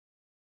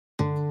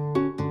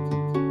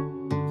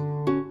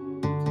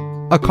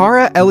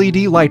Aqara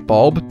LED light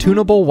bulb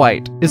tunable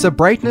white is a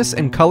brightness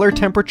and color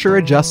temperature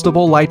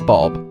adjustable light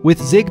bulb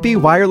with Zigbee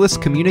wireless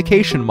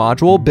communication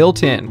module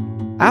built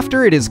in.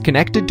 After it is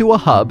connected to a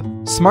hub,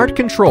 smart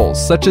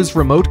controls such as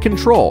remote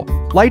control,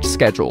 light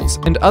schedules,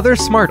 and other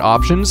smart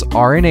options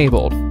are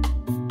enabled.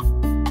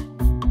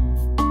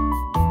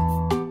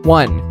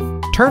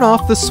 1. Turn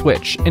off the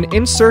switch and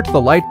insert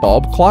the light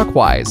bulb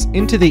clockwise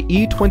into the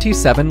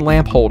E27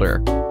 lamp holder.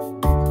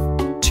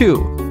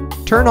 2.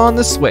 Turn on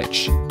the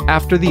switch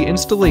after the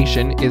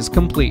installation is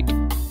complete.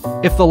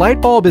 If the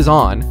light bulb is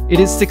on, it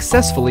is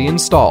successfully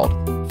installed.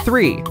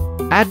 3.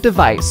 Add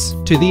device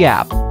to the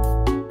app.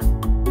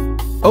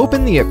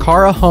 Open the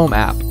Aqara Home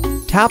app,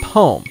 tap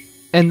Home,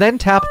 and then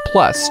tap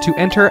Plus to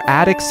enter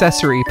Add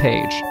Accessory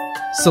page.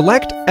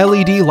 Select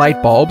LED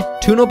light bulb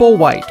tunable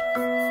white.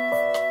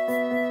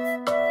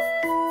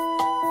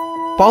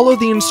 Follow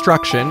the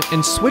instruction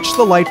and switch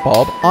the light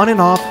bulb on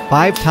and off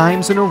 5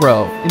 times in a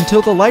row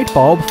until the light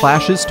bulb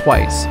flashes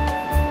twice.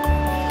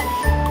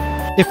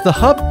 If the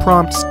hub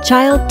prompts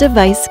Child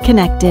device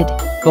connected,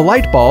 the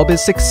light bulb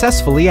is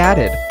successfully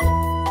added.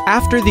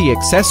 After the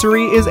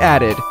accessory is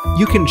added,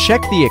 you can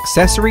check the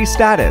accessory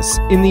status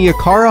in the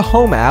Aqara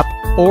Home app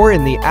or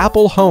in the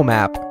Apple Home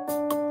app.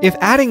 If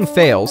adding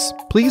fails,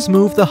 please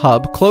move the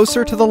hub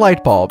closer to the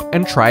light bulb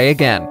and try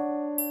again.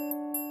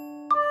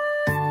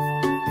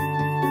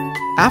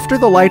 After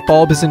the light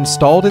bulb is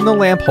installed in the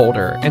lamp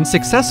holder and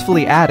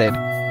successfully added,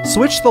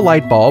 switch the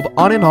light bulb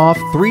on and off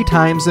 3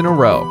 times in a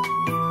row.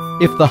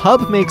 If the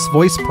hub makes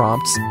voice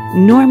prompts,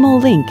 normal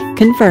link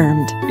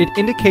confirmed, it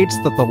indicates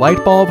that the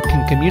light bulb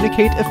can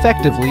communicate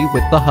effectively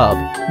with the hub.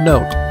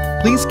 Note: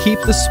 please keep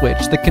the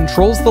switch that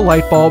controls the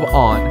light bulb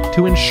on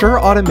to ensure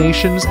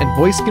automations and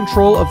voice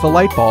control of the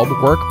light bulb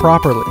work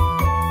properly.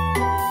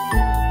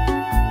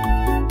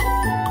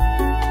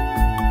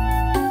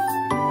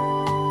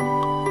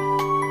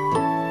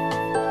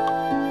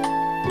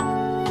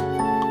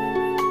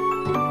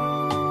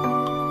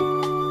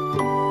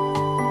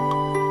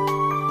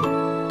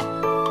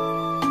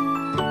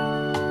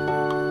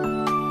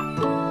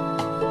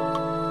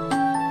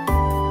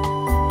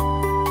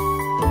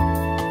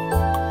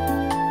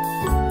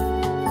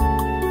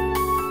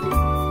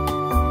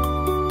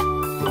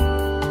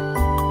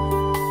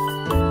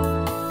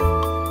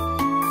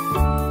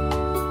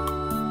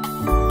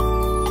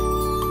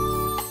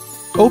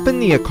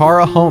 Open the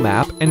Aqara Home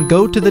app and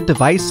go to the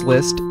Device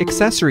List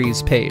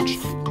Accessories page.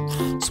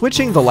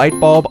 Switching the light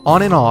bulb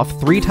on and off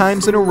 3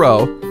 times in a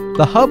row,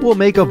 the hub will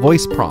make a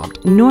voice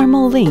prompt.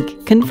 Normal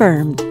link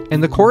confirmed,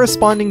 And the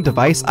corresponding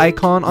device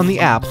icon on the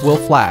app will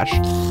flash,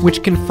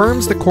 which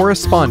confirms the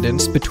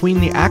correspondence between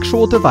the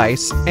actual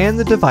device and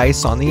the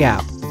device on the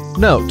app.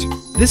 Note: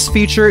 this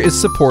feature is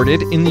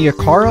supported in the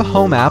Aqara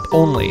Home app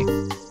only.